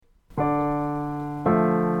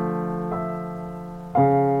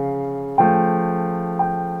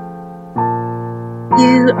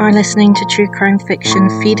You are listening to True Crime Fiction,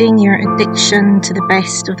 feeding your addiction to the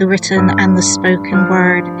best of the written and the spoken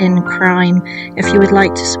word in crime. If you would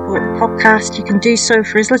like to support the podcast, you can do so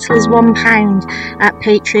for as little as £1 at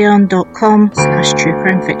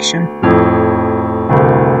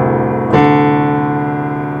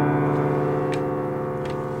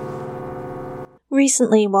patreon.com/truecrimefiction.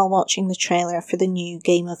 Recently, while watching the trailer for the new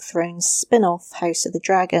Game of Thrones spin-off House of the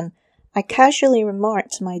Dragon, I casually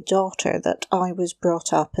remarked to my daughter that I was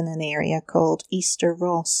brought up in an area called Easter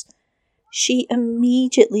Ross. She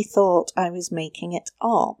immediately thought I was making it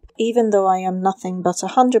up, even though I am nothing but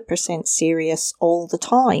 100% serious all the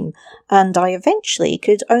time, and I eventually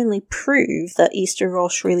could only prove that Easter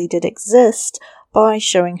Ross really did exist by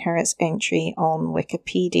showing her its entry on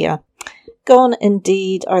Wikipedia. Gone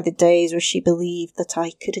indeed are the days where she believed that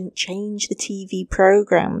I couldn't change the TV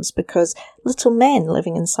programmes because little men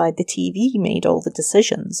living inside the TV made all the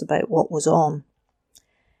decisions about what was on.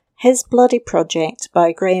 His Bloody Project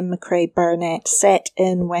by Graeme McRae Burnett, set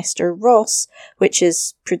in Wester Ross, which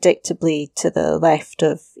is predictably to the left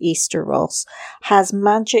of Easter Ross, has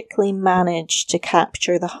magically managed to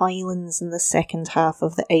capture the Highlands in the second half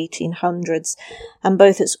of the 1800s, and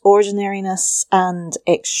both its ordinariness and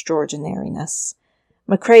extraordinariness.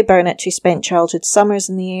 McRae Burnett, who spent childhood summers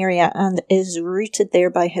in the area and is rooted there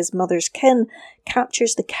by his mother's kin,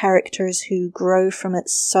 captures the characters who grow from it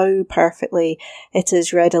so perfectly it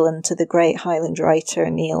is redolent to the great Highland writer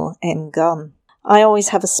Neil M. Gunn. I always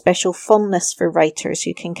have a special fondness for writers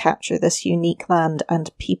who can capture this unique land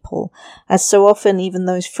and people, as so often even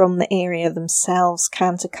those from the area themselves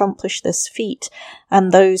can't accomplish this feat,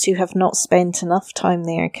 and those who have not spent enough time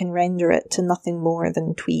there can render it to nothing more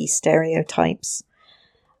than twee stereotypes.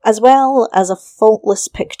 As well as a faultless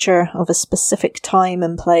picture of a specific time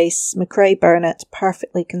and place, McRae Burnett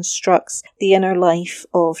perfectly constructs the inner life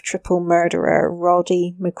of triple murderer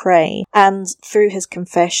Roddy McRae, and through his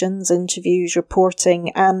confessions, interviews,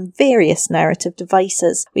 reporting, and various narrative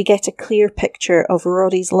devices, we get a clear picture of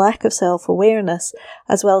Roddy's lack of self-awareness,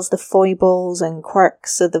 as well as the foibles and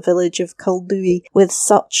quirks of the village of Culdui, with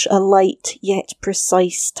such a light yet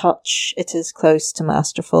precise touch it is close to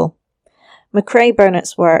masterful. McRae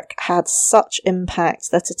Burnett's work had such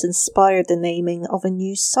impact that it inspired the naming of a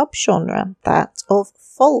new subgenre, that of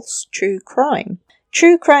false true crime.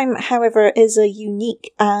 True crime, however, is a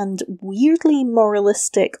unique and weirdly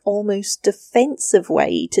moralistic, almost defensive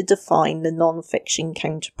way to define the non-fiction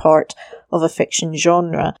counterpart of a fiction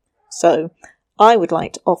genre. So, I would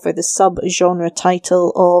like to offer the sub-genre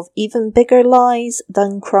title of Even Bigger Lies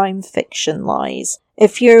Than Crime Fiction Lies.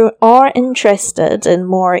 If you are interested in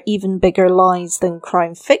more Even Bigger Lies Than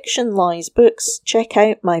Crime Fiction Lies books, check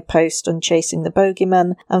out my post on Chasing the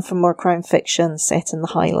Bogeyman, and for more crime fiction set in the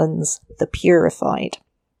Highlands, The Purified.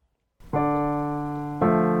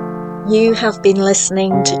 You have been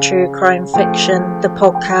listening to True Crime Fiction, the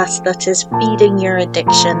podcast that is feeding your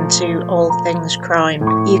addiction to all things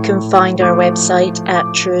crime. You can find our website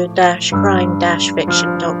at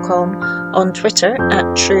true-crime-fiction.com, on Twitter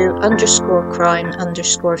at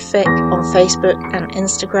true_crime_fic, on Facebook and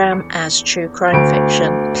Instagram as True Crime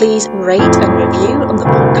Fiction. Please rate and review on the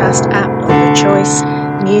podcast app of your choice.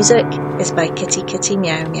 Music is by Kitty Kitty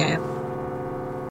Meow Meow.